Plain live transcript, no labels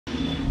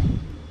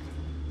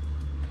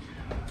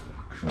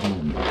Sit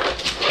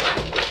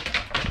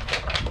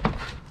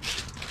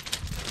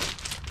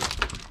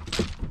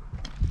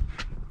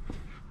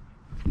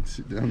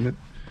down, man.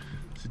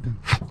 Sit down.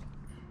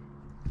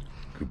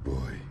 Good boy.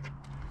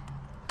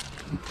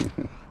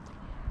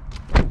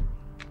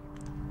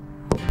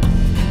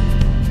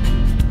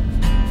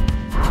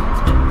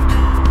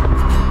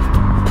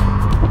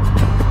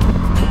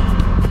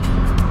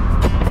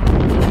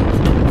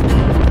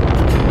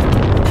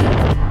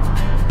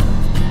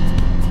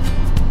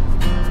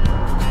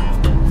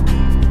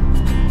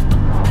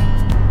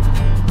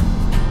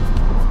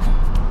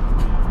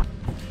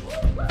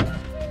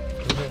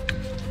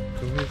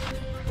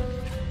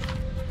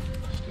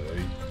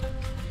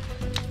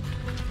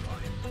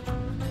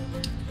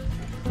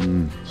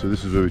 So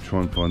this is where we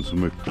try and find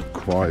somewhere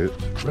quiet.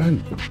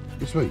 Ren,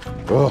 this way.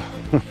 Oh,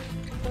 what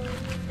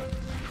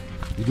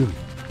you doing?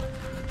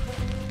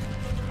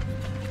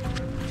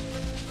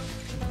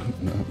 Come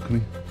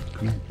here.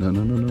 Come here. No.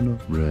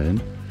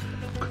 Ren,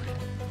 come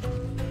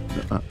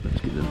here. No, let's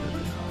get a little bit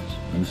of house.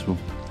 And this one.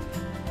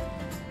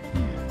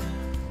 Yeah.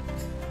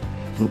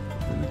 Oh,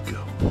 there we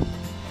go.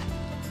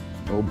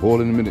 Oh,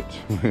 ball in a minute.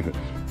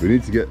 We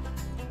need to get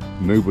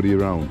nobody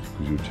around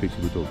because you're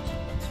chasing the dogs.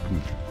 Come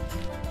here.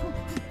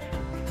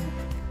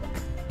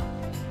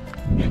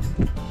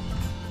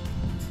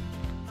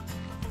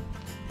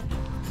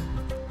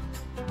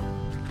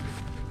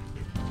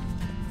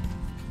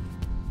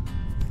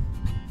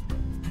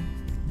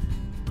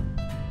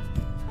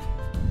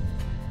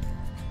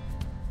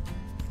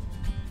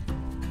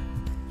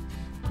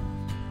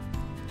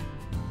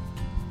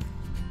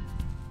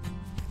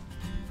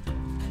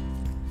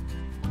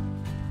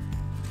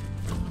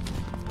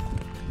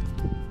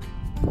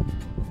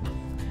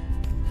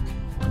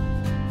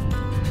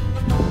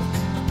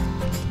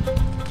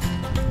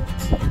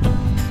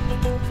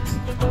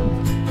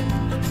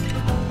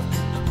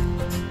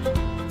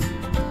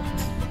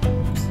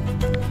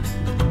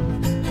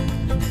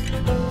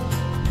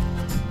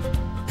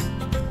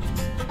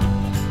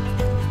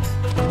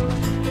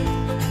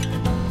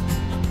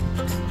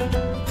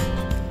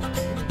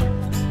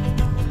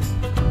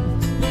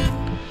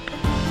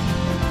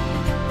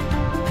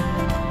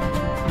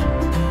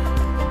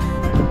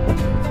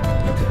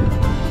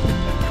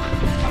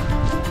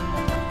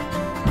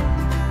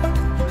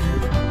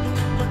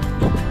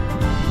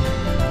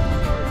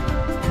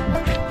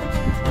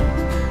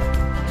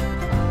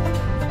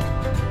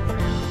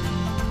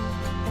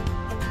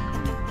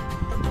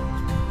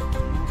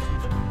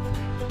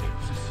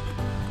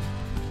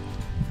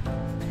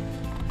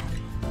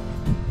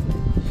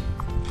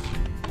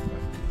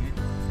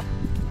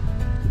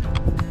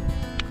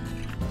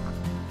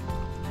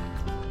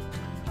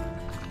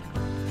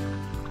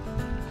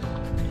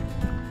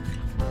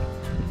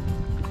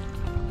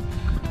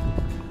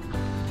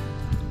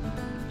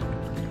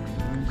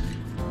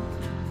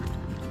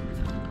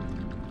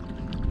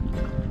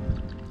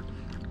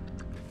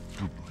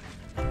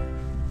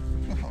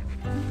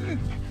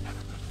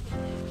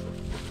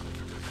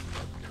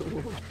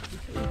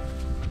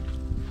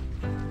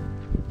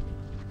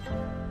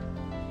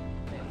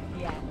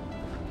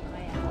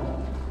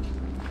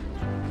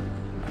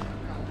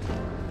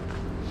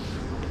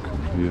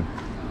 Yeah.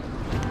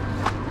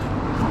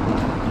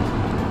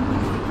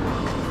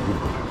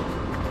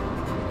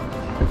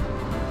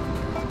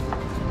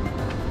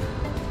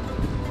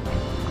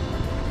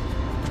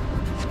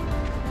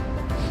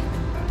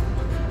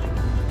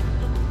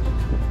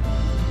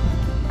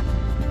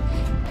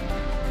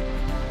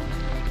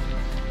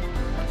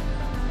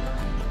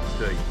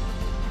 Stay.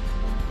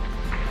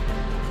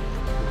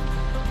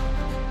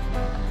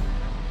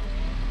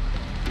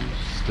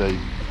 Stay.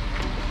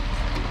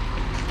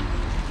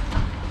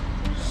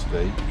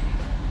 Stay.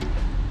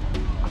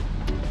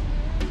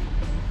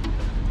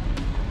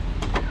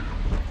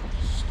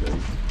 Stay.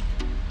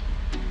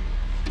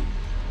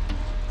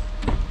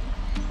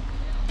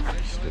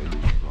 Stay.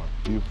 Right,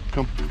 you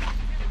come.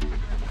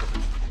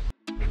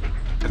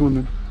 Come on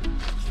then.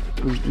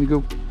 There you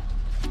go.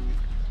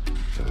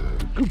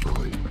 Good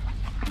boy.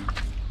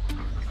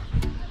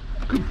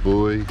 Good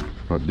boy.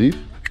 Right, leave.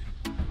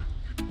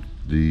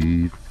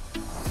 Leave.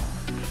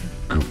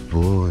 Good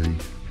boy.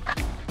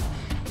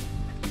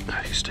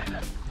 You stay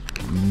there.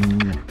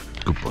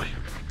 Good boy.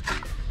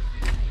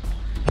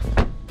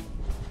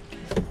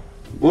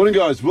 Morning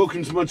guys,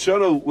 welcome to my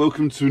channel.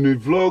 Welcome to a new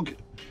vlog.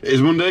 It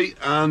is Monday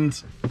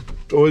and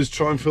always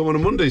try and film on a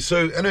Monday.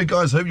 So anyway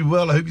guys, I hope you're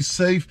well, I hope you're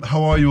safe.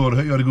 How are you all? I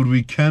hope you had a good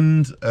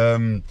weekend.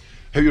 Hope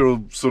you're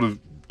all sort of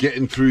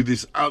getting through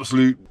this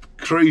absolute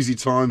crazy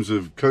times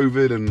of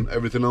COVID and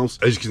everything else.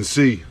 As you can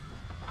see,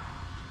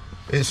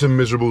 it's a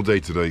miserable day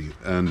today,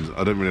 and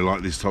I don't really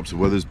like these types of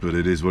weathers, but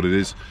it is what it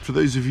is. For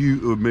those of you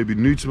who are maybe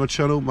new to my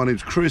channel, my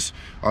name's Chris.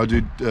 I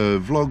do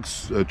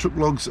vlogs, trip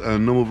vlogs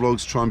and normal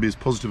vlogs, try and be as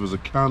positive as I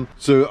can.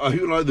 So I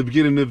hope you like the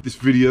beginning of this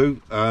video.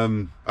 I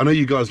know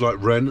you guys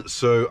like Ren,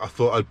 so I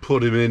thought I'd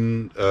put him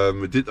in. I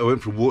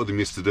went for a walk with him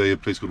yesterday, a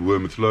place called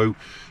Wormouth Low,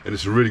 and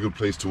it's a really good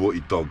place to walk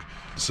your dog.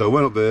 So I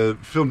went up there,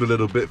 filmed a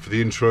little bit for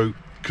the intro,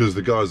 because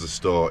the guy's a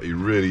star. He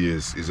really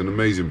is. He's an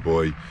amazing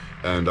boy,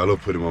 and I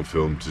love putting him on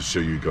film to show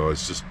you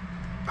guys just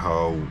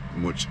how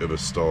much of a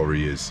star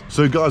he is.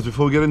 So guys,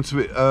 before we get into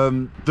it,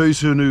 those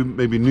who are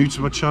maybe new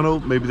to my channel,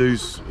 maybe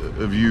those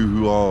of you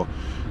who are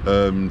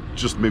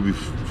just maybe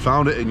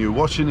found it and you're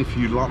watching, if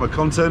you like my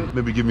content,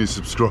 maybe give me a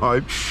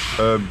subscribe,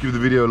 give the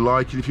video a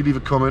like, and if you leave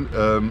a comment,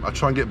 I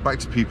try and get back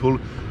to people.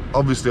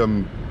 Obviously,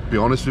 I'm be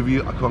honest with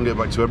you, I can't get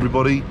back to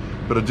everybody,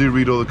 but I do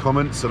read all the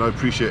comments and I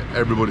appreciate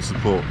everybody's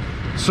support.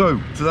 So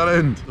to that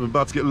end, I'm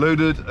about to get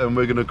loaded and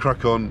we're going to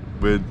crack on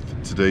with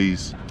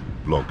today's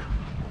vlog.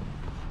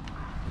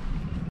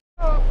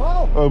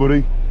 Oh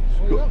buddy,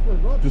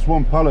 just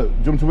one pallet.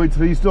 Do you want to wait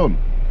till he's done?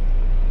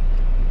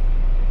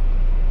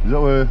 Is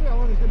that where? Yeah,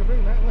 well, he's going to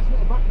bring that unless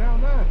it's back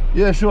down there.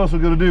 Yeah, sure, that's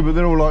what we're going to do, but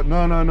they're all like,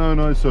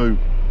 no, so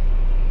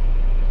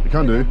you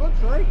can do.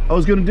 I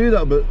was going to do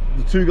that, but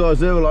the two guys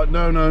there were like,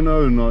 no,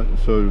 and like,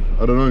 so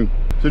I don't know.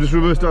 So just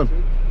reverse down.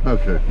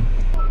 Okay.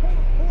 Pull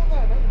it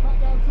there, then back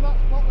down to that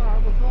spot there,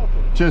 and we'll sort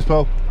it. Cheers,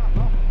 pal.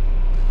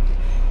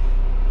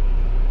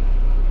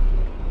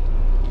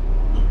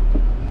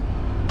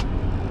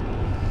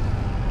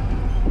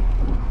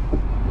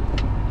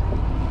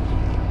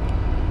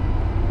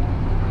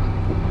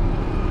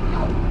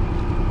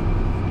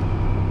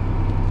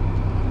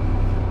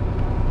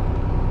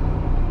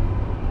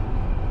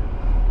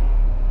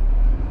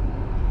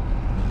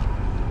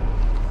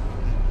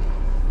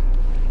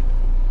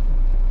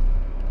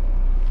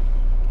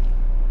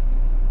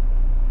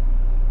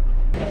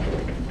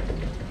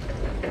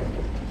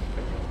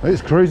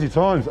 It's crazy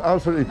times,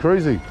 absolutely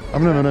crazy.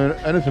 I've never known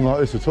anything like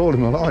this at all in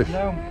my life.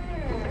 No.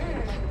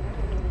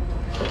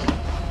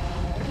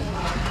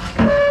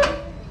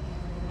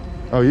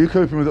 Oh, are you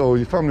coping with it all?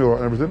 Your family all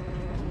right and everything?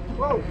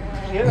 Well,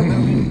 yeah, I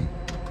mean,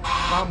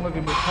 I'm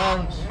living with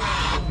parents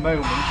at the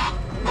moment.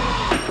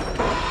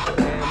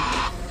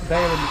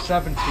 They're in the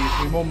 70s.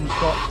 My mum's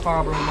got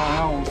father in my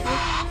house.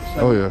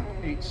 So oh yeah.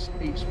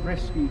 It's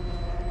risky.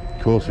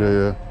 Of course,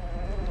 yeah.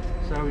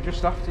 So you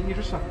just have to do your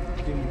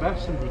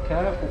best and be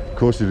careful. Of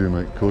course you do,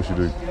 mate. Of course you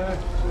do. Yeah.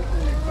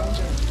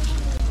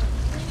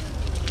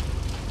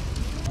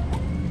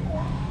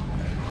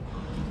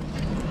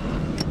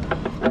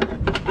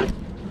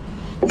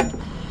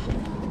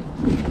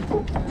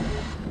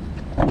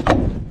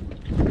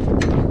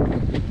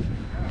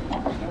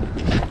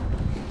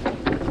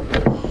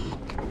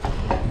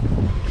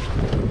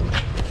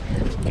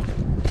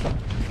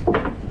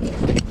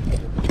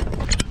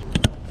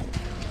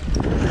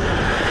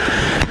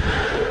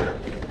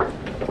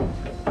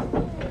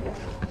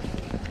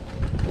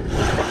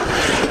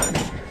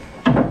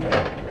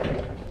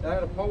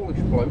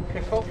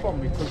 Kick off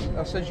on me because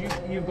I says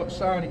you've got to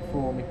sign it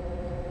for me.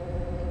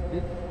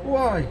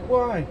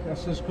 Why? I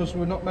says because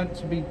we're not meant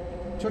to be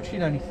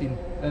touching anything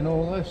and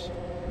all this.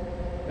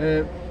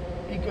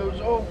 He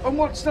goes, oh, and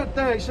what's that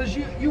there? He says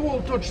you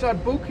all touched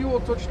that book, you all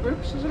touched the book.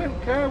 I says I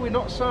don't care, we're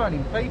not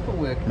signing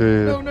paperwork.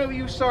 Yeah. No,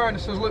 you sign. I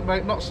says look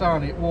mate, not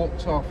signing it.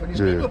 Walked off and he's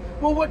going,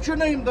 well what's your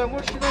name then?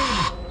 What's your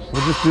name?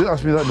 Well, just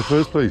ask me that in the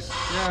first place.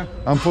 Yeah.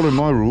 I'm following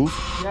my rules.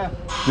 Yeah.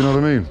 Do you know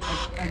what I mean?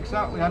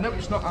 Exactly. I know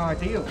it's not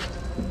ideal,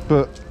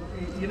 but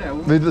you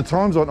know, the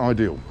times aren't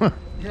ideal.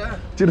 yeah.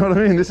 Do you know what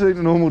I mean? This ain't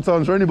the normal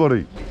times for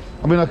anybody.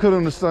 I mean, I could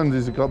understand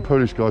he's a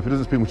Polish guy, if he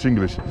doesn't speak much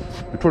English,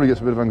 he probably gets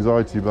a bit of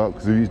anxiety about,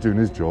 because he's doing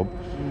his job,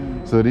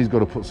 so that he's got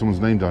to put someone's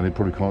name down, he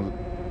probably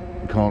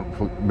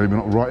can't maybe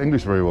not write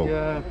English very well.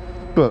 Yeah.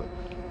 But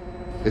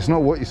it's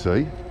not what you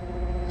say,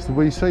 it's the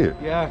way you say it.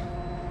 Yeah.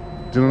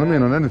 Do you know what I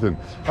mean, on anything?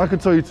 I could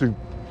tell you to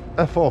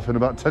F off in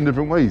about 10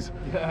 different ways,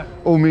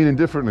 all meaning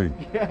differently.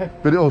 Yeah.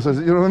 But it all says,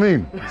 you know what I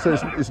mean? So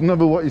it's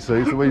never what you say,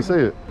 it's the way you say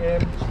it.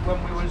 When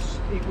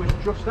it was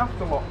just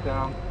after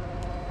lockdown,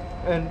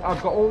 and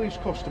I've got all these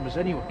customers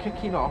and he were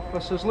kicking off. I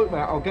says, look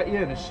mate, I'll get you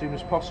in as soon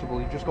as possible,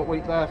 you just got to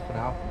wait there for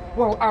now.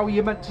 Well, how are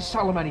you meant to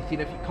sell them anything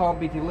if it can't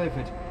be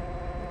delivered?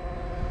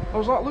 I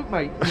was like, look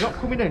mate, you're not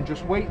coming in,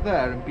 just wait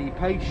there and be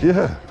patient.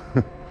 Yeah.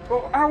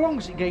 Well, how long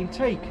is it going to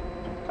take?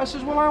 I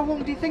says, well, how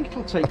long do you think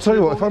it'll take? I'll tell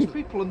you what, if I'm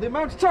people and the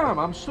amount of time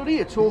I'm stood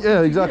here talking.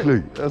 Yeah, exactly.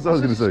 That's what I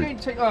was going to say. It's going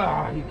to take,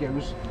 he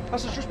goes. I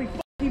says, just be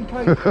fucking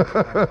patient.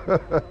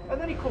 And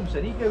then he comes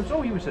in, he goes,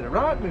 oh, he was in a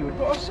right mood.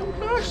 But I was so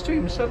nice to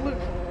him. I said, look,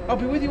 I'll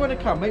be with you when I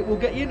can, mate. We'll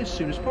get you in as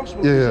soon as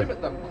possible. Yeah. Him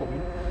at them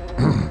coming.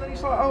 And then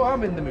he's like, oh,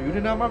 I'm in the mood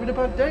and I'm having a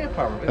bad day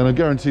apparently. And I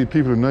guarantee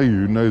people who know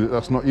you know that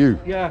that's not you.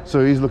 Yeah.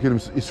 So he's looking,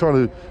 he's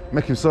trying to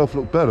make himself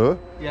look better.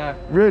 Yeah.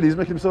 Really, he's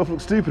making himself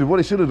look stupid. What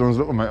he should have done is,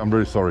 look, mate, I'm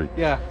really sorry.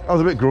 Yeah. I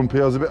was a bit grumpy.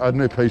 I had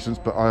no patience,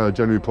 but I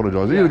genuinely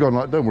apologise. He'd have gone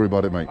like, don't worry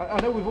about it, mate. I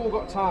know we've all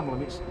got time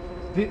limits.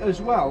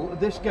 As well,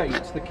 this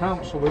gate, the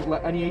council won't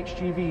let any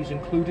HGVs,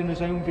 including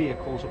his own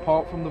vehicles,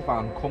 apart from the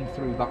van, come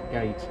through that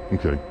gate.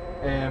 Okay.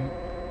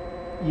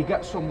 You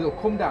get some, they'll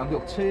come down, they'll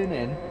turn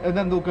in, and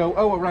then they'll go,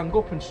 oh, I rang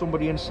up and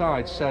somebody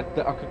inside said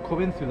that I could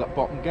come in through that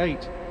bottom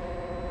gate.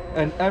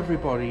 And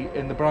everybody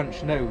in the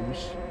branch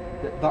knows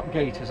that that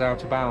gate is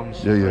out of bounds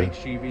for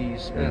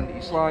HGVs. And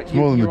it's like... It's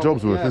more than the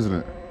job's worth, isn't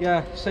it?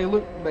 Yeah, say,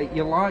 look, mate,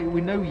 you're lying.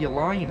 We know you're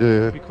lying.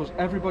 Because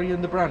everybody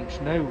in the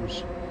branch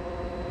knows.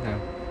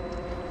 No.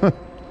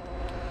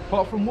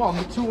 Apart from one,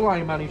 the tool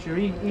line manager,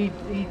 he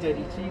did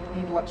it.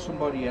 He'd let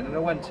somebody in, and I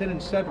went in and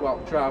said, well,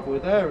 the driver were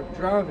there, and the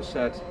driver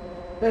said,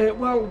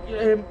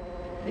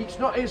 it's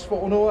not his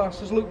fault. No, I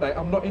says, look, mate,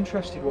 I'm not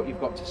interested what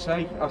you've got to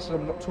say. I said,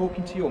 I'm not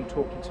talking to you, I'm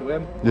talking to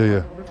him.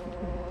 Yeah.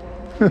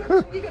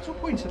 You get to a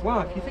point in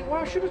life, you think,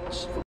 well, I should have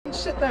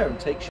sit there and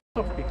take shit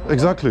off people.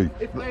 Exactly.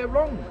 If they're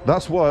wrong.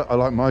 That's why I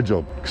like my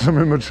job, because I'm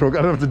in my truck,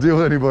 I don't have to deal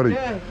with anybody.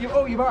 Yeah,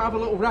 you might have a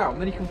little round,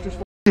 then you can just...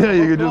 Yeah,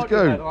 you can just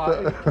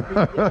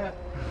go.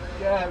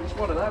 Yeah, it's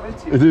one of them,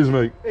 isn't it? It is,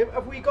 mate.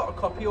 Have we got a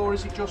copy, or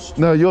is it just...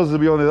 No, yours will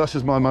be on there, that's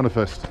just my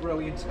manifest.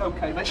 Brilliant.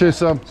 Okay, mate. Cheers,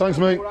 Sam. Thanks,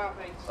 mate. Right,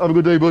 mate. Have a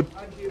good day, bud.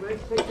 And you, mate.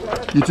 Take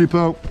care. You too,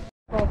 pal.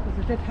 Because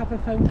I did have a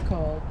phone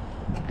call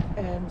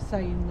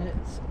saying that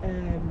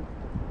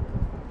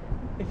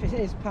if it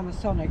is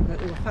Panasonic, that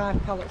there were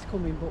 5 pallets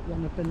coming, but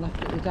one had been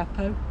left at the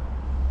depot.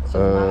 So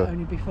there might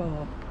only be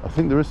 4. I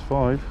think there is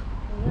 5.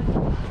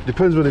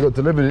 Depends where they got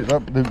delivered.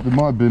 There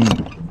might have been...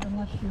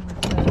 Unless you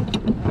would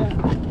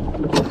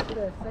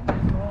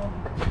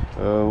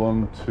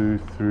 1, 2,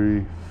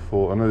 3,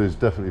 4. I know there's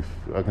definitely...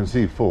 I can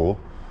see 4.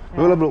 Yeah.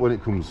 We'll have a look when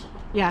it comes.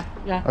 Yeah.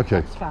 Okay.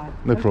 That's fine.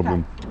 No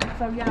problem.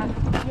 So yeah,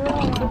 you're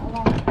all right along.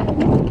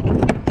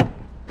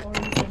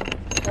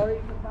 Or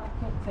even back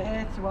up to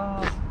here to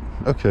ours.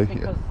 Okay.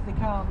 Because they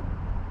can't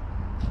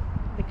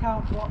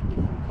block you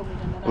from coming in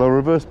and out. Well, I'll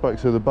reverse back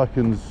so the back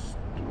end's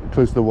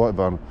close to the white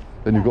van.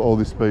 Then you've got all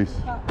this space.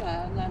 Back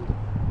there and then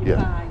you're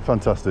fine.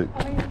 Fantastic.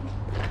 I mean,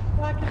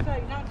 like I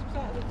say,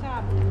 90% of the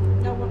time,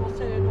 no one will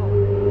turn up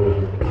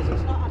because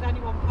it's not had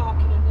anyone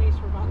parking in these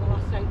for about the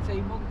last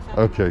 18 months.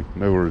 Okay,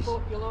 no worries.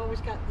 But you'll always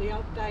get the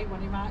odd day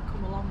when he might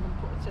come along and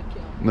put a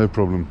ticket on. No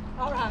problem.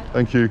 All right.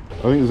 Thank you.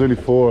 I think there's only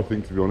 4, I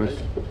think, to be honest.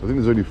 I think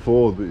there's only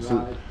 4. But it's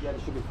right. Yeah, there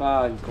should be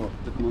 5, but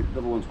the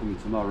other one's coming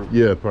tomorrow.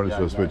 Yeah, apparently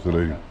so. I spoke to the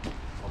lady.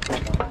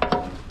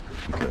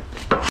 Okay.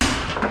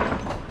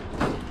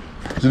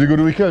 Did you have a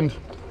good weekend?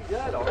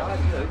 Yeah, alright,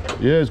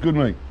 yeah, it's good,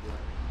 mate.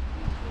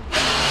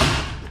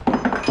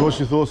 What's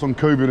your thoughts on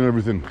COVID and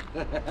everything?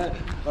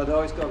 I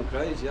know, it's gone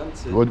crazy,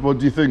 hasn't it? What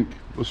do you think?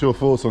 What's your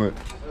thoughts on it?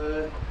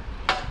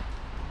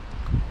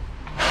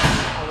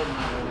 I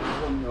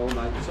don't know,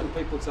 mate. Some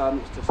people tell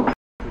me it's just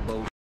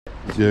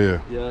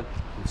bullshit. Yeah.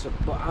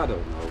 But I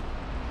don't know.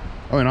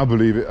 I mean, I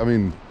believe it. I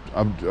mean,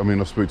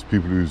 I've spoken to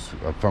people who's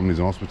had families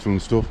in hospital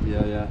and stuff.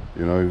 Yeah.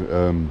 You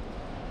know,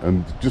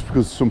 and just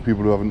because some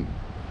people who haven't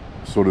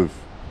sort of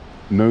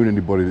known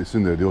anybody that's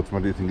in there, they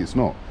automatically think it's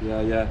not.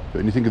 Yeah. But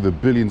when you think of the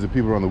billions of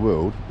people around the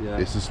world,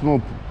 it's a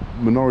small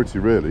minority,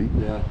 really.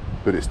 Yeah.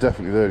 But it's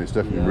definitely there and it's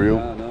definitely real.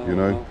 Yeah, I know, you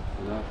know.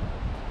 I know.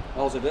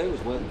 All I do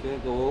is work here,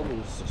 go home,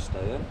 and just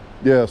stay here.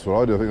 Yeah, that's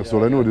what I do. I think that's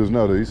all anyone does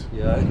nowadays.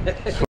 Yeah.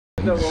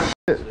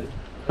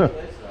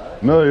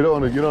 No, you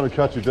don't want to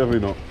catch it.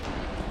 Definitely not.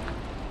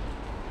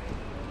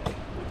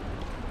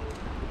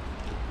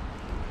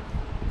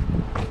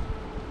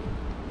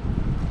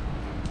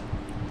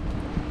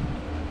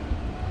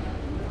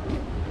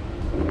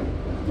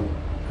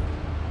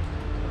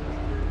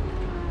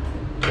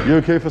 You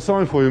okay if I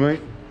sign for you,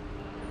 mate?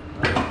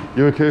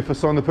 You okay if I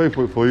sign the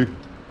paperwork for you?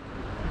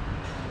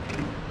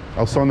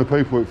 I'll sign the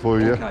paperwork for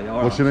you, okay,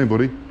 yeah? What's your name,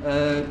 buddy?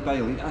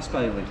 Bailey. Ask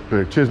Bailey.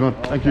 Great. Cheers, man.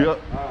 Thank you.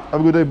 Have a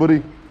good day,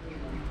 buddy.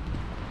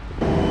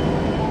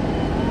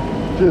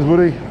 Cheers,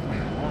 buddy.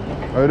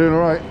 Are you doing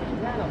all right?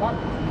 Yeah, not bad.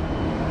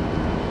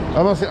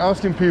 I'm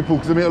asking people,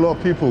 because I meet a lot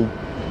of people.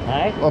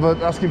 Hey? I'm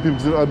asking people,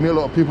 because I meet a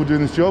lot of people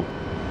doing this job.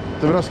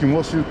 They've been asking,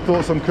 what's your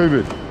thoughts on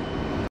COVID?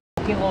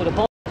 Fucking load of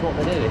bullshit what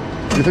they're doing.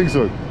 You think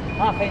so?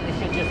 I think they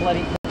should just let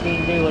it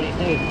fucking do what it's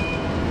doing.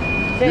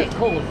 Say it's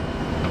colours.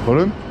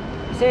 Pardon?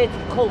 Say it's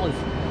colours.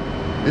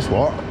 It's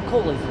what?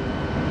 Colours.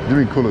 You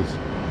mean colours?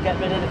 Get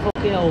rid of the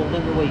fucking old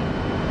and the weak.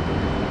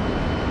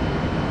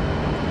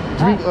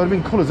 I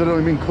mean colours, I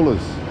don't mean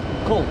colours.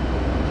 Cull.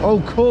 Oh,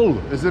 cull,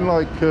 as in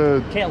like...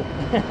 Kill.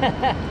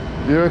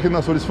 You reckon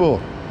that's what it's for?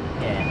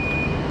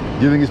 Yeah.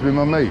 You think it's been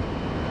man-made?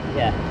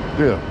 Yeah.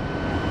 Yeah.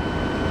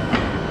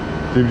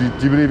 Do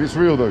you believe it's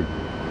real though?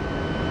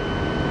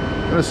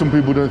 I know some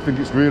people don't think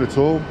it's real at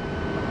all.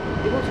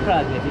 It won't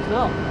surprise me if it's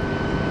not.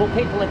 But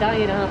people are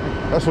dying, aren't they?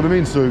 That's what I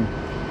mean. So,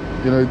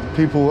 you know,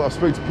 I've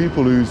spoken to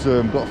people who's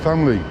got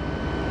family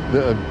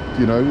that are,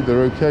 you know,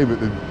 they're okay, but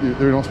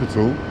they're in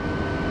hospital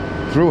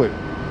through it.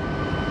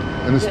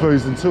 And I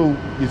suppose until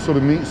you sort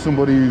of meet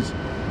somebody who's,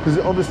 because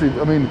obviously,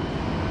 I mean,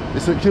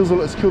 it's killed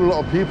a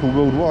lot of people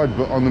worldwide,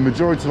 but on the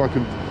majority like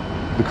of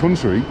the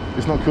country,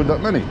 it's not killed that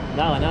many.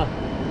 No, I know.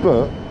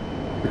 But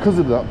because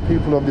of that,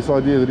 people have this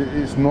idea that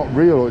it's not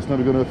real or it's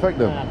never going to affect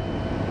them.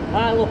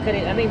 I look at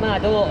it, I mean, my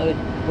daughter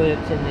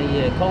worked in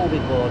the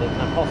COVID ward at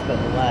my hospital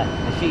there,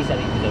 and she said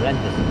it was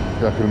horrendous.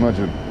 Yeah, I can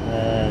imagine.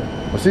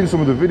 I've seen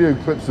some of the video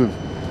clips of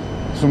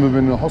some of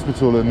them in the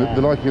hospital, and they're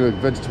like in a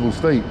vegetable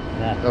state,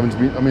 having to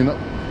be, I mean,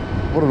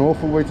 what an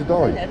awful way to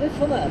die. Yeah, there's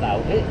something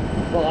about it,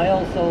 but I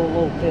also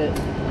look at,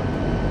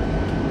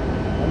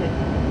 I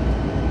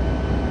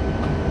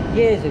mean,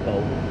 years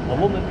ago, a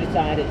woman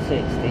retired at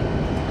 60,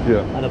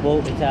 yeah, and a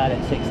bloke retired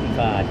at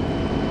 65.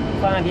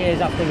 5 years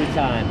after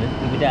retirement,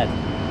 they were dead.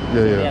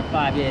 So yeah. they have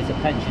 5 years of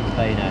pensions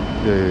paying out.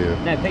 Yeah.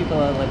 Now people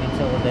are living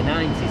till the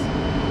 90s,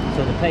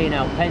 so they're paying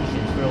out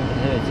pensions for over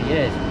 30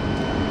 years.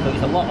 So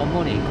it's a lot of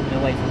money coming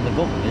away from the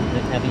government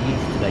that never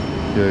used to be.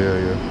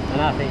 Yeah.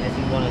 And I think this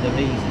is one of the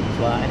reasons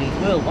why, and it's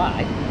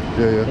worldwide,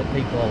 Yeah. that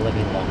people are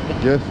living longer.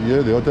 Yes,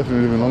 yeah, they are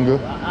definitely living longer.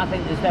 I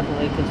think there's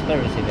definitely a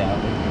conspiracy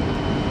behind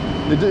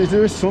it.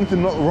 There is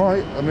something not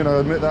right. I mean, I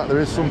admit that there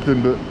is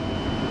something, but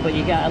But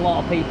you get a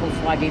lot of people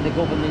slagging the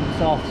governments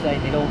off,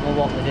 saying they don't know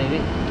what they're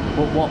doing.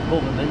 But what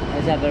government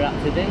has ever had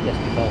to do this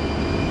before?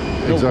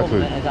 No exactly.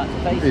 government has had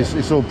to face it.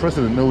 It's all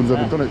precedent. No one's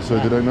ever done it, so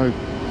they don't know.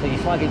 So you're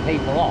slagging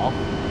people off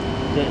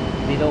that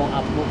they don't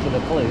have much of a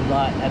clue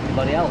like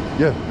everybody else.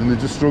 Yeah, and they're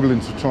just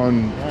struggling to try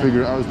and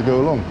figure it out as they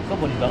go along.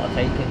 Somebody's got to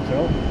take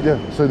control. Yeah,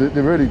 so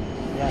they're really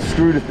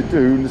screwed if they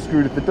do, and they're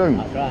screwed if they don't.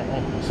 That's right,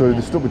 yeah. So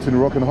they're stuck between a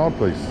rock and a hard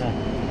place. Yeah.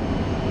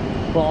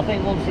 But I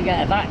think once they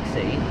get a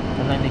vaccine,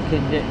 and then they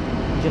can do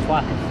just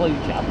like a flu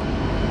jab.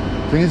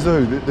 Thing is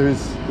though,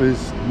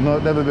 there's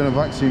never been a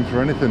vaccine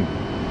for anything.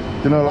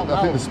 You know, like,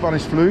 I think the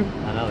Spanish flu.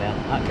 I know, yeah.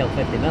 That killed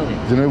 50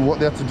 million. Do you know what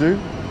they had to do?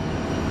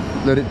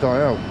 Let it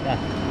die out. Yeah.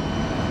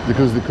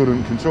 Because they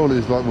couldn't control it.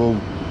 It's like, well,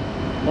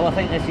 I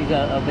think this is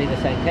will be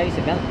the same case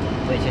again,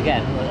 which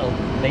again will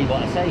be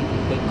what I say,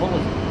 with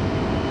colours.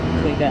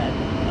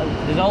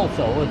 There's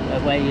also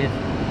a way of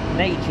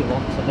nature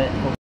wants a bit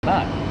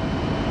back.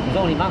 There's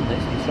only man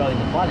that's destroying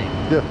the planet.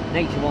 Yeah.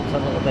 Nature wants a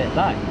little bit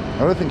back.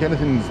 I don't think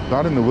anything's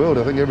bad in the world.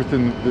 I think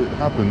everything that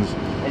happens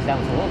It's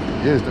down to us.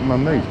 yeah, it's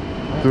man-made.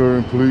 Through our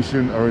own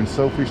pollution, our own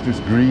selfishness,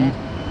 greed,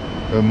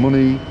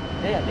 money.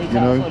 Yeah, you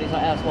know.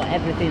 that's what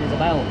everything is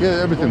about.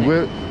 Yeah, everything.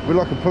 Money. We're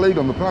like a plague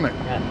on the planet.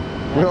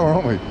 Yeah. We are,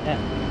 aren't we?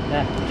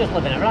 Yeah. Just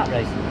living a rat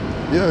race.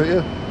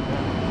 Yeah.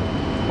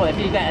 But if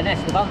you get a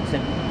nest of ants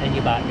in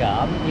your back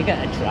garden, you get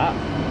a trap,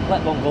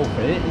 let one go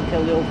through it and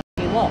kill the whole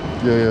f***ing lot.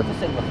 Yeah. It's a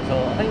similar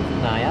sort of thing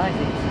from my eyes.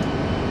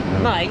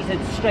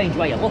 It's a strange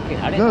way of looking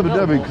at it. No, but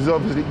Debbie, because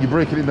obviously you're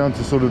breaking it down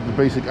to sort of the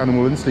basic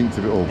animal instinct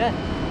of it all. Yeah.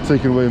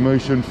 Taking away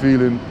emotion,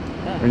 feeling,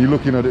 and you're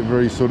looking at it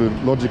very sort of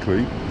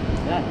logically.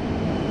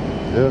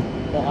 Yeah.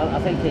 But I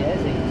think it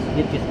is.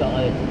 You've just got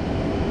to,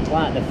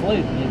 like the flu,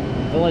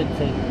 you've learned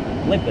to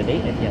live with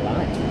it, if you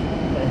like.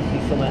 But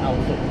it's something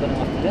else that you're going to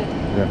have to do.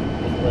 Yeah.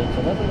 Just learn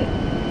to live with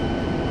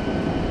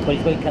it. But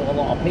it's going to kill a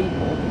lot of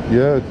people.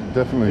 Yeah,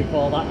 definitely.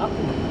 Before that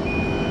happens.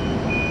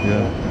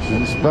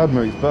 Yeah. It's bad,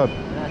 mate. It's bad.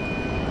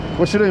 Yeah.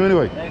 What's your name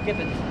anyway?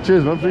 Gibbons.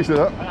 Cheers, man. Appreciate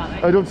that. All right, mate.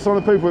 Hey, do you want to sign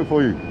the paperwork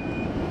for you?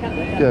 Can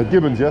do, Yeah,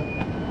 Gibbons, yeah?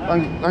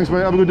 Thanks,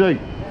 mate. Have a good day.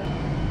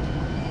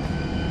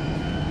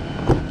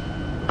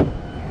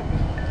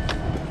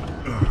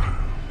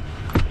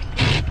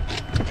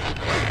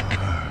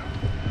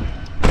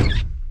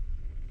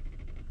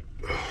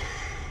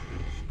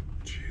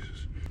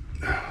 Jesus.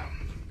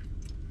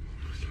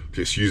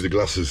 Just use the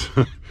glasses.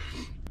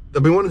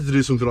 I've been wanting to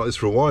do something like this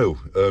for a while,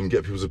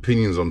 get people's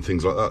opinions on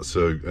things like that.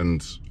 So,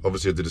 and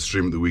obviously I did a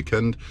stream at the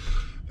weekend,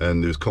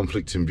 and there was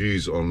conflicting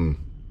views on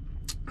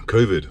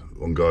COVID.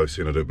 One guy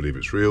saying I don't believe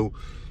it's real,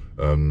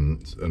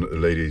 and a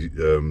lady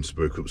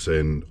spoke up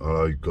saying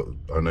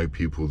I know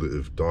people that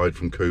have died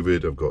from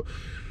COVID. I've got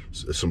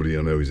somebody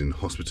I know is in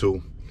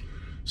hospital.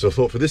 So I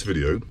thought for this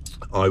video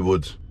I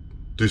would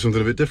do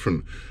something a bit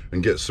different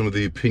and get some of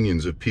the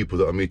opinions of people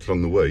that I meet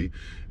along the way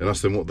and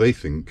ask them what they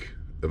think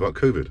about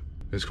COVID.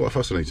 It's quite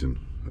fascinating,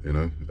 you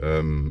know.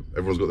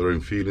 Everyone's got their own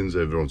feelings,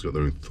 everyone's got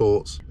their own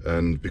thoughts,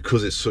 and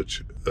because it's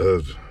such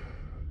a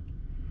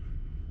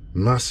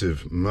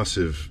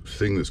massive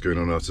thing that's going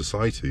on in our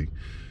society,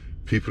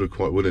 people are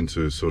quite willing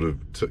to sort of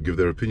give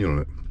their opinion on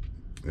it,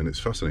 and it's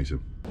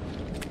fascinating.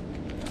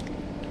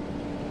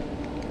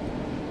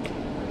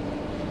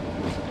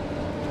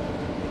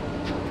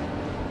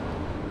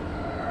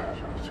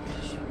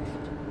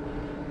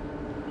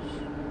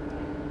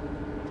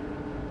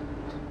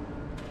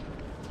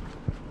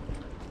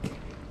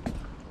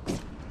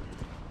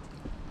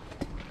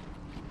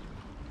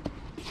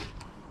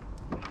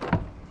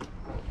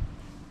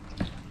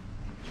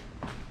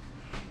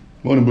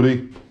 Morning,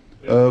 buddy.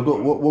 I've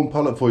got one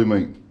pallet for you,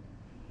 mate.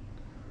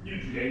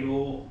 Nutrigate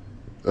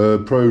or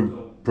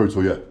Pro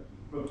Tour, yeah.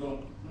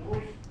 Proton.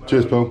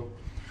 Cheers, pal.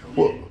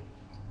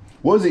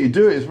 What is it you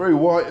do? It's very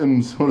white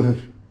and sort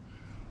of.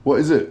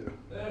 What is it?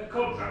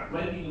 Contract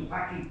blending and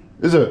packing.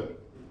 Is it?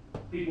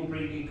 People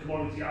bring in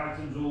commodity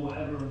items or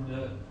whatever,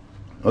 and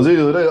I was here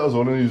the other day, that was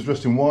all, and he was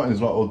dressed in white and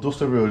he's like, oh,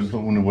 dust everywhere. I just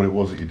wondering what it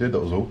was that you did, that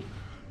was all.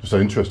 Just so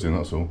interesting,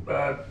 that's all.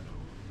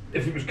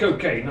 if it was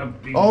cocaine,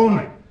 I'd be Oh,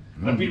 retired.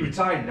 I'd be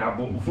retired now,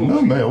 but before.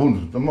 No, mate,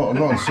 I'm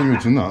not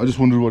insinuating that. I just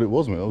wondered what it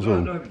was, mate, that was all.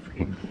 No,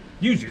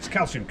 usually it's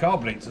calcium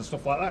carbonates and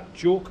stuff like that.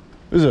 Chalk,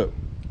 Is it?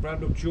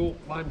 round up chalk,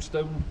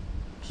 limestone.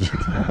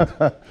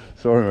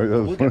 Sorry, mate, that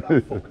We'll was get funny.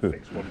 that fucking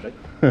fixed one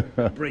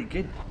day. Break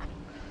in.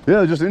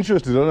 Yeah, just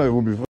interested. I don't know, it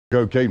wouldn't be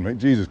cocaine, mate.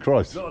 Jesus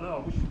Christ. No, I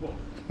wish it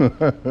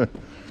was.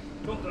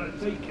 Not that I'd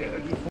take it,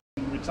 I'd just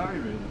fucking retire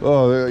it.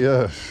 Oh,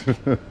 yeah.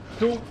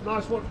 Cool,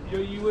 nice one.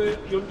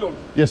 You're done.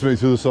 Yes, mate,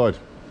 to the side.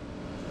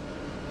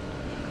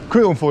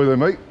 Quick one for you then,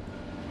 mate.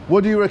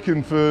 What do you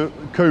reckon for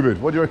COVID?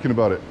 What do you reckon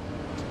about it?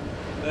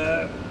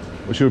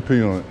 What's your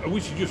opinion on it? We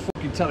should just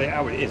fucking tell it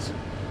how it is.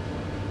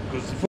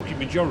 Because the fucking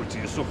majority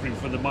are suffering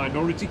from the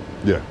minority.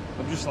 Yeah.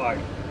 I'm just like,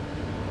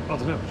 I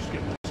don't know, just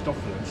getting pissed off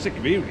with it. I'm sick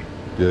of hearing it.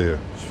 Yeah.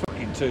 Just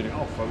fucking turn it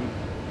off. I mean,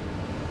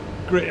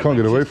 great. Can't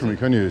get away from it,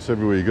 can you? It's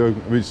everywhere you go.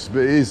 I mean, it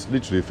is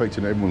literally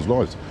affecting everyone's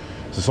lives.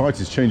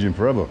 Society's changing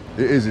forever.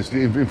 It is. It's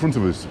in front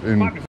of us. It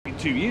might be fucking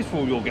 2 years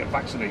before we all get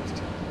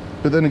vaccinated.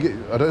 But then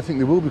again, I don't think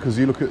they will, because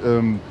you look at,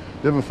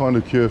 they haven't found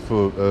a cure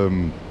for,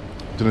 don't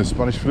know,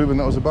 Spanish flu when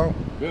that was about?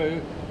 Yeah.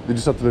 They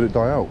just had to let it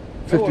die out.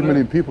 50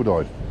 million people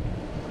died.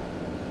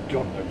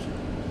 God knows.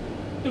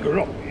 Don't get me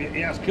wrong,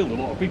 it has killed a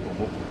lot of people,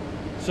 but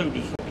so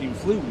does fucking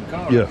flu and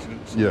car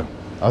accidents. Yeah.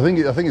 I think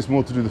it's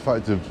more to do with the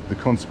fact of the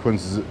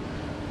consequences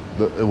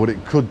that what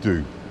it could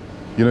do.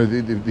 You know,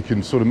 they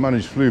can sort of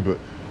manage flu, but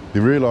they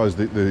realised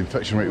that the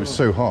infection rate was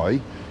so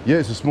high. Yeah,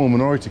 it's a small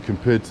minority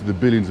compared to the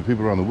billions of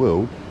people around the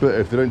world, but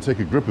if they don't take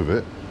a grip of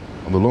it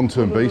on the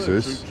long-term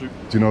basis, true.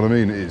 do you know what I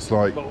mean? It's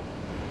like... Well,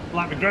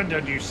 like my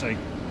granddad used to say,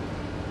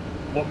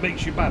 what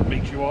makes you bad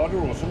makes you harder,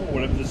 or something,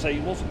 whatever the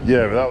saying was.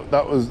 Yeah, but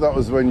that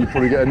was when you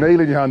probably get a nail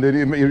in your hand.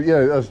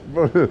 Yeah, that's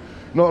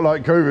not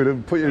like COVID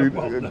and put you in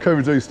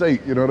COVID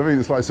state. You know what I mean?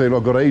 It's like saying,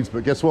 I've got AIDS,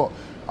 but guess what?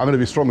 I'm going to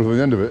be stronger than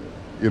the end of it.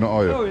 You're not,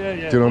 are you? Oh yeah.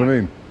 Do you know what I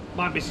mean?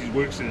 My missus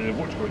works in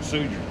a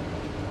surgery.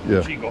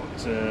 Yeah. She got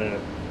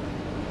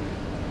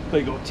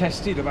they got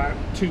tested about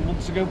 2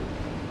 months ago.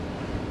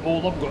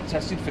 All of them got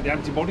tested for the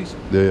antibodies.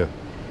 Yeah.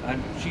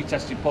 And she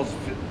tested positive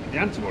for the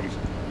antibodies,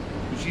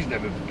 but she's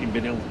never fucking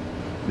been ill.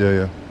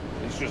 Yeah.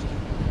 It's just.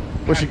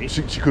 Well,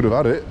 she could have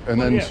had it,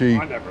 and then she.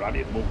 I never had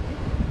it, but.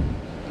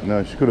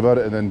 No, she could have had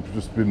it, and then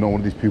just been not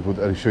one of these people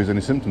that shows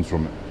any symptoms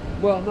from it.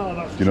 Well, no,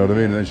 that's. Do you know what I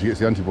mean? And then she gets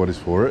the antibodies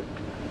for it,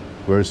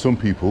 whereas some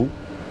people,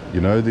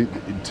 you know, it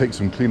takes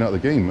them clean out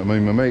of the game. I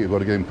mean, my mate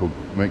got a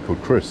mate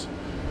called Chris,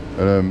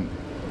 and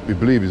we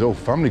believe his whole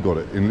family got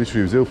it, and literally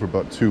he was ill for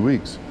about 2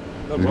 weeks.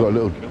 Oh, he's got a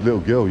little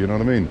girl, you know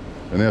what I mean?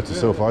 And they had to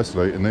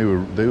self-isolate, and they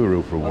were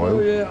ill for a while. Oh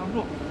yeah, I'm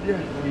not. Yeah,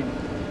 I mean,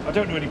 I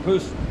don't know any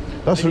person.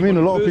 That's what I mean.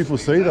 A lot of people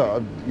say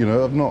that. You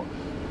know, I've not.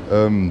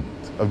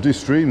 I've do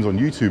streams on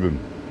YouTube,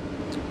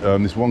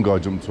 and this one guy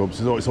jumped up,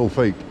 says, "Oh, it's all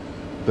fake."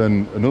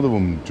 Then another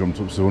one jumped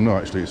up, said, "Oh no,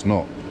 actually, it's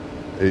not.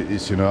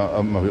 It's you know,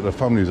 I've got a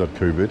family who's had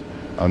COVID.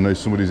 I know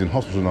somebody's in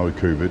hospital now with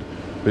COVID,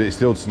 but it's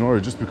the old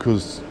scenario. Just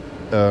because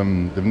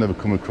they've never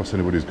come across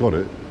anybody who's got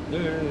it,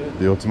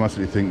 they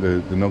automatically think they're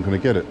not going to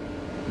get it,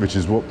 which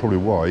is probably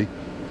why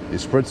it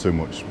spread so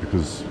much.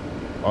 Because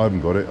I haven't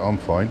got it, I'm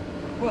fine.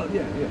 Well,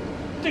 yeah.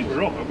 Don't get me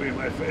wrong. I mean,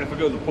 if I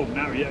go to the pub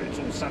now, yeah, it's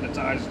all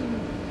sanitised and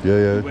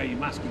you wear your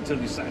mask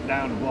until you sat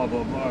down and blah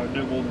blah blah.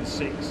 No more than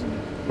 6. And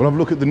well, I've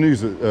looked at the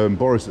news at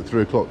Boris at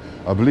 3 o'clock.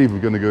 I believe we're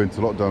going to go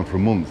into lockdown for a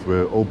month,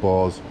 where all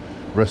bars,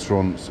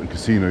 restaurants, and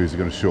casinos are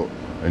going to shut,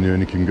 and you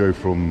only can go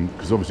from,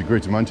 because obviously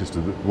Greater Manchester,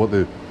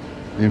 the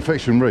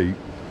infection rate.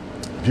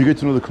 If you go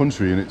to another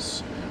country and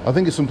I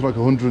think it's something like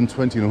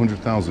 120 and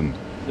 100,000.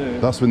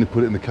 That's when they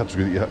put it in the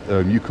category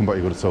that you come back,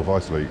 you've got to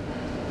self-isolate.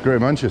 Greater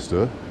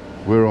Manchester,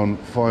 we're on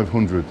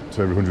 500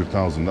 to every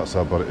 100,000. That's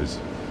how bad it is.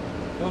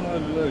 No,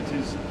 it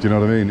is. Do you know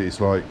what I mean?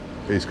 It's like,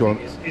 it's gone.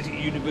 Is it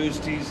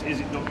universities? Is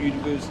it not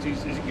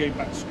universities? Is it going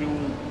back to school?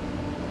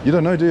 You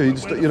don't know, do you?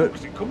 Where the fuck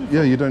is it coming from?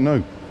 Yeah, you don't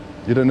know.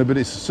 You don't know, but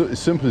it's as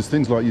simple as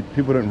things like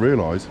people don't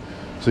realise.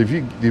 So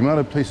the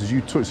amount of places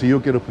you touch, so you'll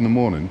get up in the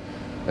morning,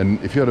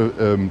 and if you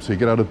had so you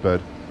get out of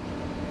bed,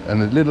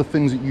 and the little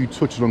things that you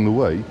touch along the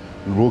way,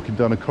 you're walking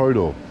down a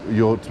corridor,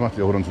 you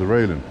automatically hold onto the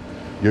railing.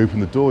 You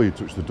open the door, you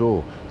touch the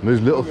door, and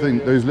those little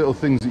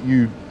things that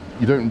you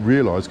don't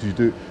realise because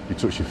you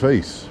touch your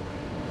face.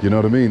 You know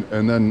what I mean?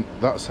 And then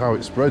that's how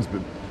it spreads.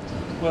 But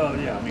well,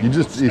 yeah, I mean, you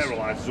just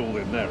sterilises all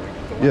in there.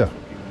 Yeah.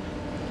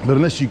 But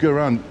unless you go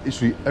around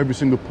literally every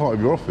single part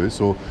of your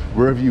office or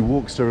wherever you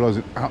walk,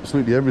 sterilising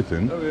absolutely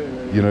everything,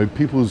 you know,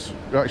 people's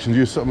reactions.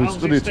 You're sitting and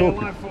study talking.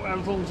 How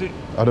long is it?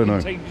 I don't know.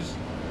 Changes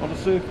on the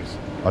surface.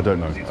 I don't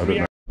know. I don't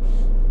know.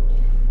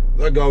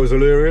 That guy was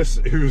hilarious.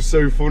 He was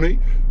so funny,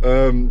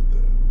 and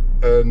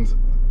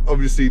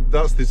obviously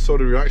that's the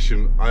sort of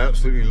reaction I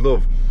absolutely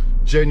love.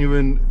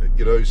 Genuine,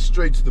 you know,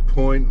 straight to the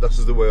point. That's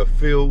the way I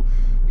feel.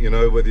 You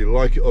know, whether you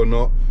like it or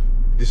not,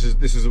 this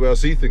is the way I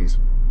see things.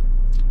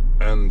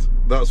 And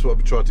that's what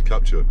I've tried to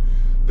capture,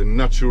 the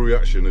natural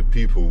reaction of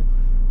people.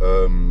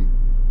 And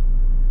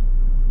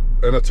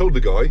I told the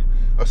guy,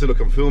 I said, look,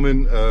 I'm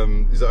filming,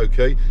 is that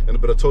okay?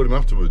 But I told him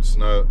afterwards,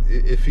 now,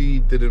 if he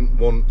didn't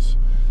want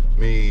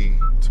me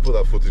to put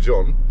that footage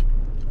on,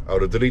 I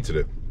would have deleted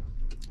it.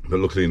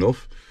 But luckily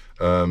enough,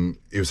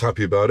 he was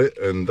happy about it,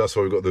 and that's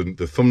why we got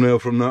the thumbnail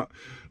from that.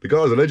 The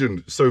guy's a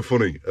legend, so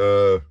funny.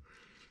 And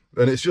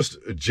it's just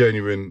a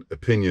genuine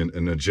opinion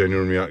and a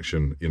genuine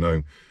reaction, you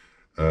know.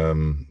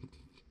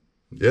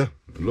 Yeah,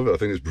 I love it. I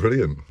think it's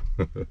brilliant.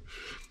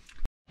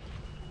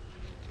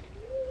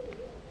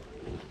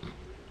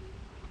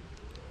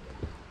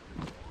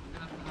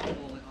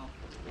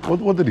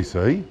 What did he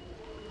say? I'm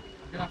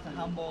gonna have to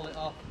handball it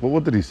off. Well,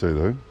 what did he say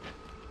though?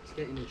 It's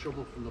getting in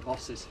trouble from the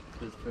bosses.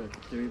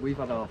 We've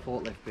had our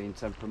forklift being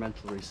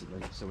temperamental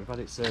recently, so we've had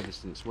it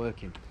serviced and it's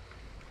working.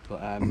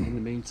 But in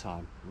the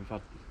meantime, we've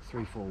had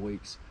 3-4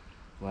 weeks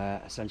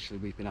where essentially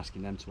we've been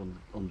asking them to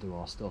undo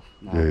our stuff.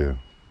 Now, Yeah.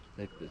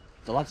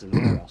 The lads in the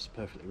warehouse are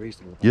perfectly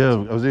reasonable about Yeah,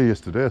 it. I was here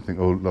yesterday, I think,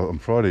 or like on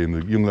Friday, and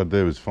the young lad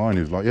there was fine.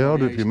 He was like, yeah, I'll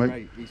do it for you,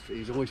 mate. Great.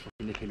 He's always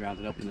fucking nipping around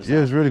and helping us Yeah,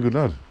 out. he's a really good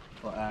lad.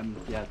 But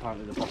yeah,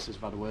 apparently the bosses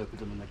have had a word with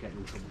them and they're getting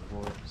in trouble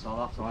for it. So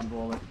I'll have to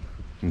handball it.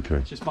 Okay.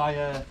 It's just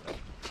my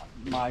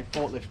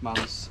forklift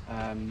man's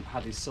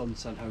had his son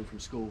sent home from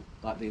school.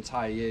 Like the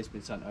entire year's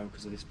been sent home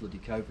because of this bloody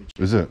COVID.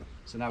 Is it?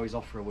 So now he's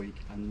off for a week,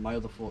 and my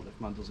other forklift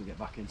man doesn't get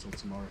back until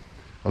tomorrow.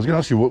 I was going to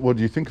ask you, what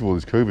do you think of all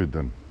this COVID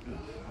then?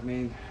 I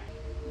mean,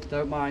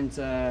 don't mind.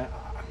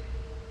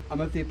 I'm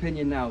of the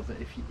opinion now that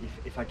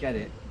if I get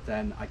it,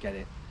 then I get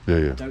it. Yeah, I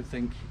yeah. don't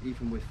think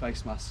even with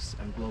face masks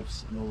and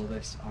gloves and all of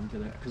this, I'm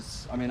gonna.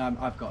 Because I mean,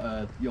 I've got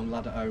a young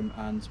lad at home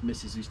and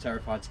Mrs. who's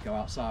terrified to go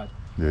outside.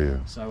 Yeah, yeah.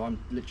 So I'm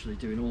literally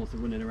doing all of the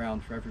running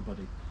around for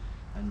everybody,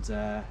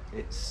 and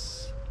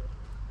it's.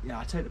 Yeah,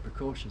 I take the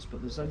precautions,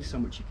 but there's only so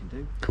much you can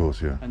do. Of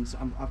course, yeah. And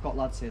I've got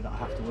lads here that I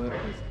have to work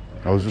with.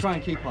 I was We just, try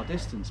and keep our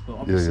distance, but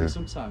obviously yeah.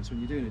 sometimes when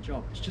you're doing a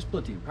job, it's just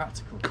bloody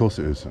impractical. of course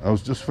it is. I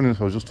was just funny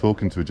enough, I was just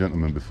talking to a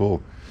gentleman before,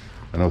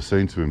 and I was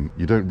saying to him,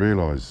 you don't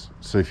realise,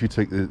 so if you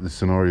take the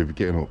scenario of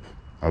getting up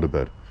out of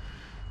bed,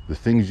 the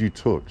things you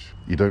touch,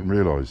 you don't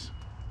realise,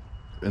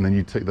 and then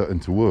you take that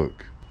into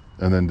work,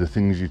 and then the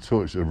things you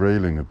touch, a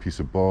railing, a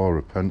piece of bar,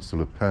 a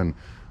pencil, a pen,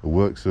 a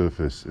work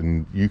surface,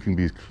 and you can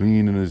be as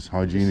clean and as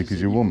hygienic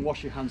as you want. Can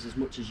wash your hands as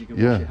much as you can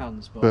Yeah, wash your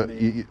hands, but I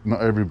mean,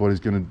 not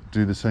everybody's going to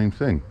do the same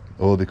thing.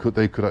 Or they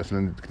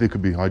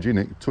could be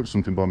hygienic, touch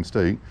something by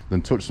mistake,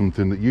 then touch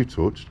something that you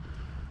touched.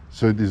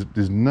 So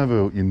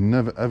you're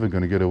never ever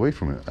going to get away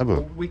from it,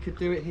 ever. we could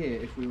do it here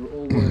if we were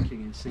all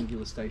working in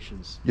singular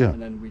stations. Yeah. And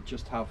then we'd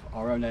just have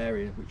our own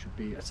area, which would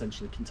be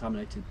essentially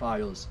contaminated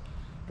by us.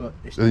 But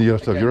it's Then you'd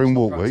have to have again, your it's own not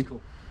walkway.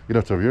 practical. You'd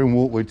have to have your own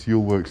walkway to your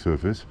work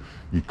surface.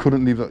 You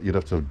couldn't leave that. You'd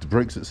have to have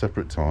breaks at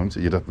separate times.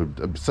 You'd have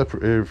a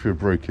separate area for your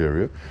break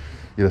area.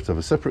 You'd have to have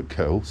a separate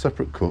kettle,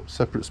 separate cups,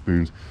 separate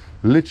spoons.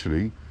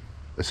 Literally,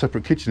 a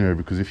separate kitchen area,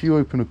 because if you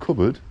open a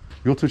cupboard,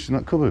 you're touching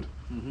that cupboard.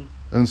 Mm-hmm.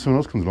 And someone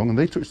else comes along and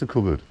they touch the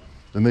cupboard.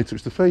 And they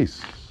touch the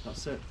face.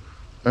 That's it.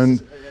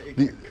 And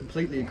I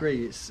completely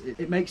agree.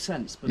 It makes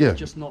sense, but Yeah. it's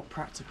just not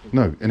practical.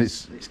 No, and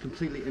it's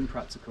completely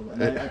impractical.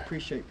 And I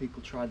appreciate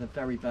people try their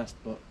very best,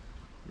 but at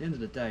the end of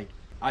the day,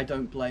 I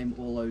don't blame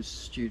all those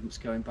students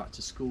going back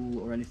to school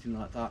or anything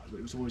like that.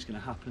 It was always going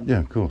to happen. yeah,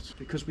 of course.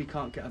 Because we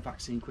can't get a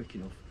vaccine quick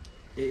enough,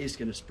 it is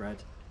going to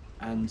spread,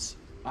 and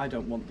I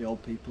don't want the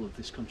old people of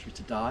this country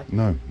to die.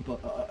 No,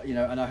 But you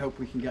know, and I hope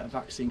we can get a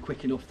vaccine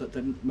quick enough that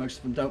then most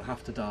of them don't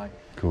have to die.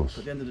 of course. But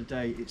at the end of the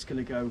day, it's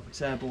going to go.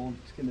 It's airborne.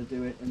 It's going to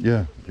do it. And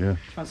Yeah, yeah.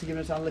 fancy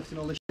giving us a hand lifting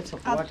all this shit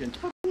off the I'd wagon.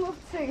 love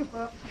to,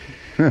 but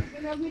I'm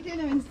gonna have my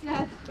dinner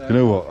instead. You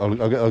know what?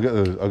 I'll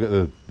get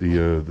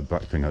the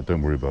back thing out.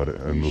 Don't worry about it.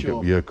 And You we'll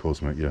sure? get. Yeah, of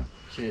course, mate. Yeah.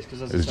 Cheers,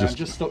 because as It's I say, I'm just-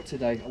 just stuck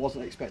today. I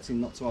wasn't expecting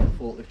not to have a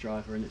forklift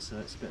driver, and it's a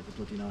bit of a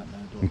bloody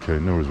nightmare. But Okay,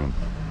 no worries, man.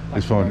 thank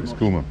It's you fine. very It's much.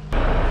 cool, man.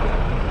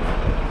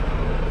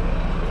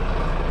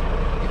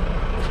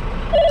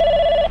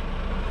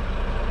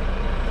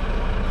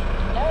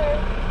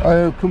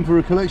 I come for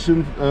a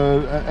collection,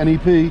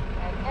 NEP.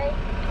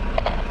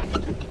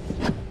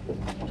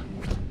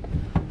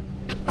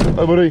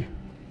 Hi, buddy.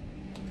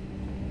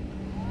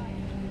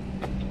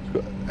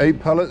 Got 8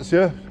 pallets,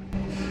 yeah?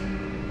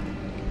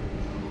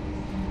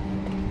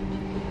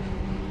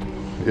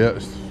 Yeah,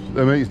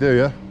 they're mates there,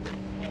 yeah?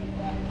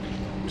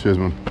 Cheers,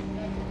 man.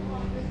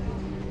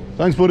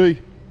 Thanks, buddy.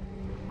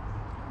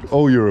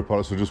 All Euro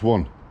pallets or just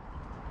one?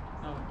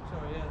 Oh,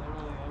 sorry, yeah,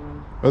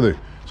 they're all Are they?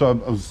 So I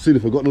was seeing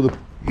if I got another.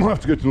 I have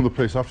to go to another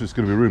place after. It's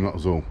going to be room. That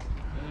was all.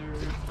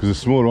 Because they're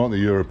smaller, aren't they?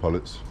 Euro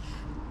pallets.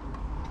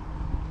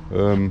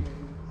 1,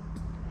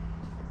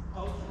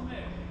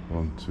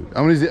 2.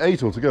 How many is it?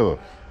 8 altogether.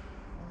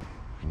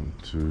 1,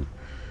 2,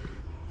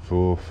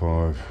 4,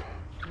 5.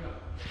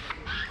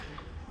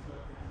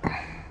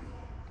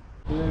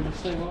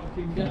 just see what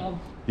we can get on.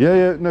 Yeah,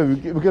 yeah. No,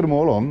 we'll get them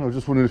all on. I was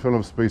just wondering if I'll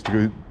have space to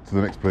go to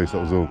the next place.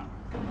 That was all.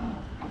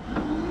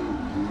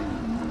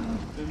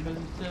 Been busy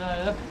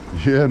today,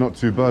 Yeah, not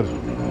too bad.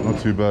 Not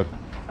too bad.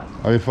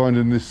 How are you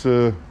finding this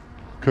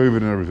COVID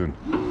and everything?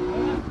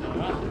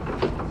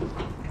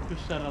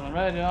 Just said on the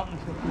radio, haven't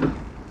we?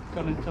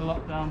 Gone into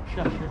lockdown,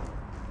 Cheshire.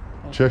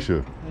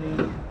 Cheshire.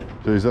 Yeah,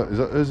 So is that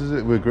us? Is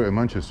it? We're Greater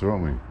Manchester,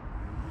 aren't we?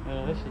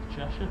 yeah, this is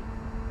Cheshire.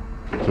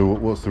 So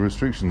what's the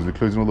restrictions? They're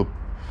closing all the.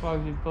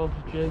 Closing pubs,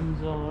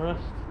 gyms, all the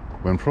rest.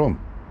 When from?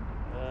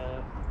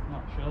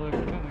 Not sure. I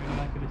think they're going to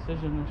make a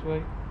decision this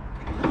week.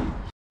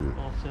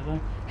 Or today.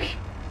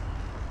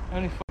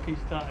 Only fucking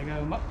started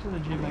going back to the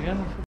gym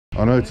again.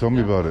 I know. Tell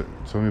me about it.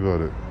 Tell me about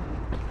it.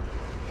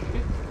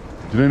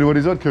 Do you know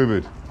anybody's had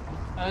COVID?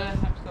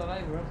 Next door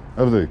neighbour.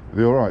 Have they? Are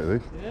they all right? Are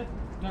they? Yeah,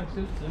 no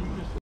symptoms.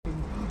 Just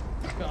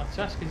fucking got a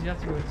test because he had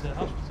to go to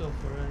hospital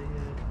for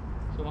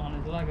something on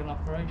his leg, an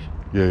operation.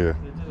 Yeah, yeah.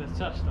 They did a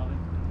test on him.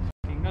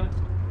 Fucking got it.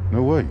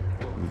 No way.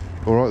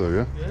 All right though,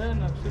 yeah. Yeah,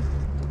 no symptoms.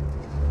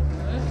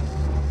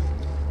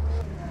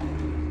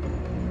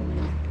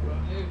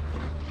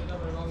 Yeah.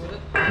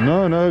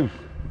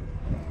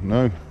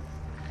 No.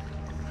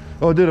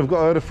 Oh, I did.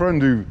 I had a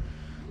friend who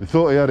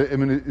thought he had it.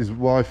 Him and his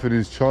wife and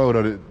his child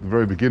had it at the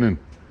very beginning.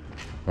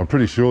 I'm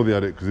pretty sure they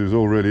had it because he was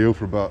all really ill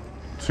for about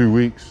 2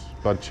 weeks,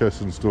 bad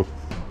chest and stuff.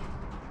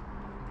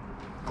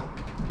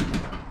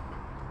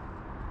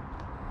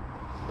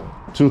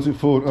 Tilt it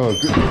forward. Oh,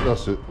 good.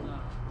 That's it.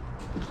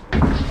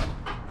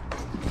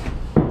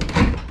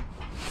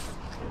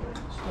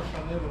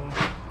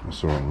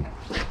 That's all right, man.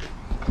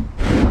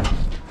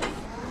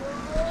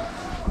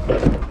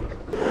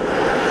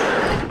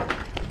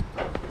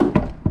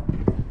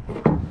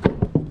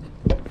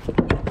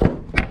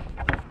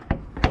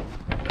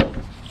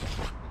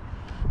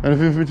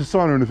 Anything for me to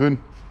sign or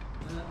anything?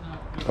 No.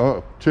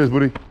 Oh, cheers,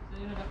 buddy.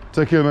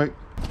 Take care, mate.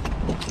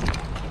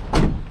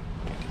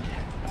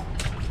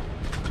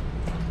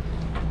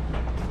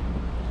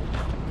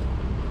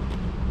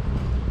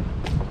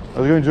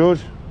 How's it going, George?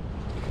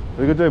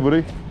 Had a good day,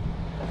 buddy?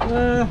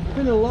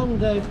 Been a long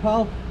day,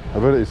 pal. I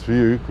bet it's for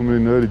you, coming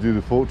in early to do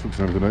the fork trucks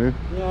and everything, aren't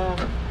you?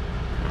 Yeah.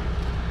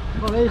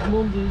 Well, it is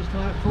Monday, it's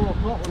like 4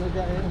 o'clock when I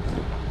get in.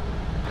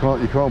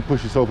 You can't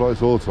push yourself like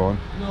this all the time.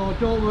 No,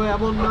 don't worry,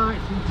 I'm on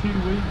nights in 2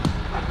 weeks.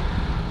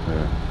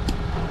 Yeah.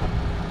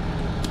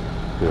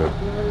 Yeah.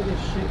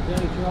 This shit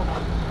day job.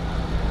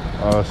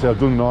 See, I've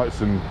done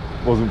nights and it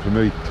wasn't for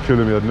me. It's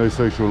killing me. I had no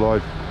social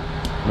life,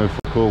 no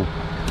fuck all. I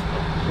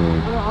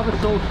don't have a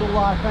social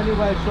life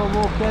anyway, so I'm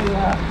okay,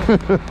 yeah.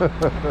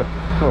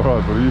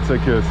 Alright, buddy, you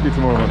take care. See you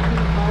tomorrow, man.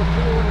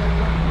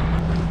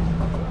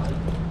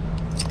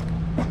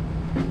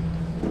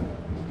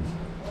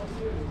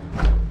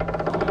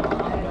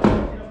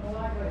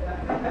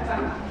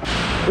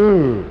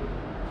 Ooh.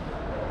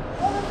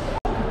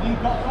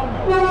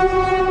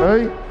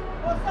 Hey?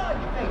 What's that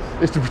on your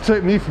face? It's to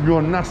protect me from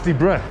your nasty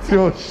breath.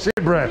 Your shit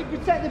breath.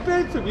 Protect the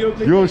birds from you,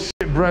 Your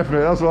shit breath, mate.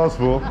 That's what I was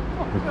for.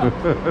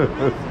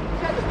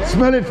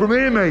 Smell it from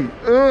here, mate.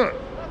 So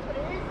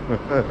you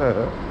can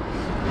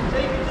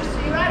just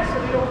see right so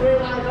you don't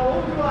realise how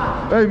old you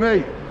are. Hey,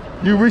 mate.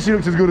 You wish you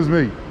looked as good as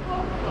me.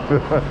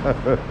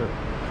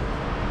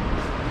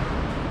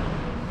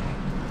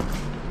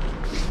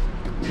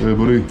 Hey,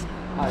 buddy.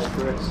 Hi,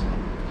 Chris.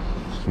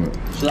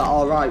 So that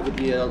all right with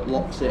the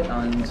locks it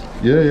and...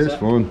 Yeah, it's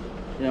fine.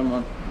 Yeah,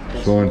 man.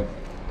 It's fine.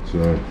 So,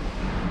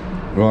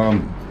 right,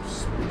 I'm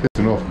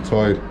pissing off. I'm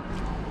tired.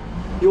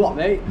 You what,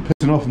 mate? I'm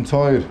pissing off. I'm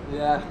tired.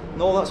 Yeah.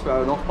 No, that's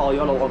fair enough, pal.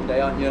 You're on a long day,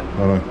 aren't you? I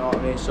know. You know what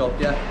I mean? So,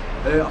 yeah.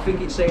 I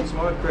think it's saying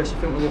tomorrow, Chris. I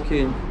think we're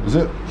looking... Is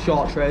it?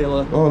 Short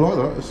trailer. Oh, I like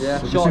that.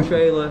 Yeah, short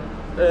trailer,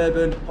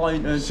 urban,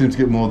 pointers. Seem to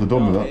get more than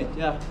done with that.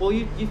 Yeah, well,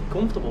 you're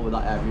comfortable with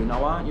that area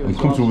now, aren't you? I'm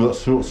comfortable with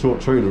that short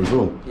trailer as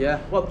well. Yeah,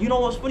 well, you know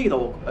what's funny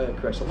though,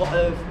 Chris? A lot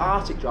of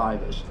Arctic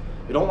drivers,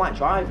 they don't like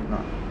driving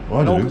that.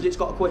 I do. Because it's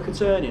got a quicker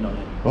turning on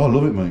it. Oh, I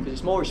love it, mate. Because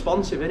it's more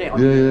responsive, isn't it?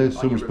 Yeah,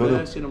 so much better.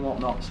 Reversing and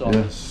whatnot. So,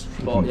 Yes,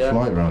 but, yeah.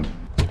 flight round.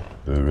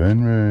 The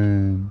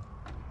Ren.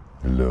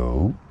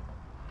 Hello.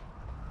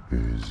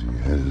 Busy.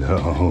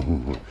 Hello.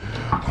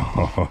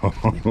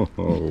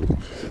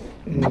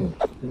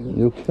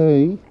 You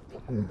okay?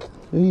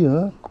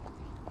 Yeah.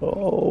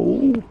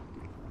 Oh.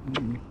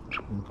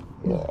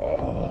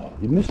 Oh.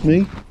 You missed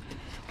me.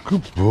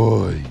 Good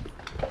boy.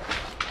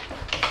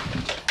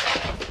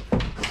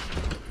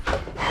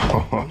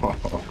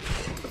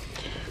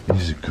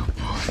 He's a good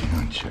boy,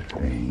 aren't you?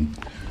 Hey?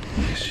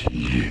 Yes,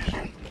 he is.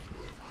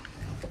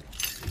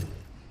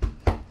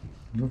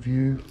 Love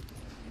you.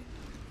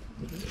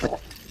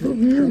 Love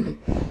you.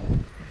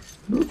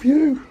 Love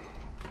you.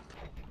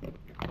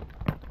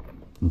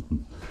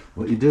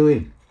 What are you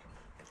doing?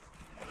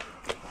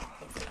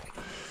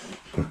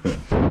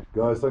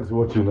 Guys, thanks for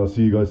watching. I'll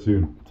see you guys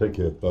soon. Take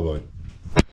care. Bye-bye.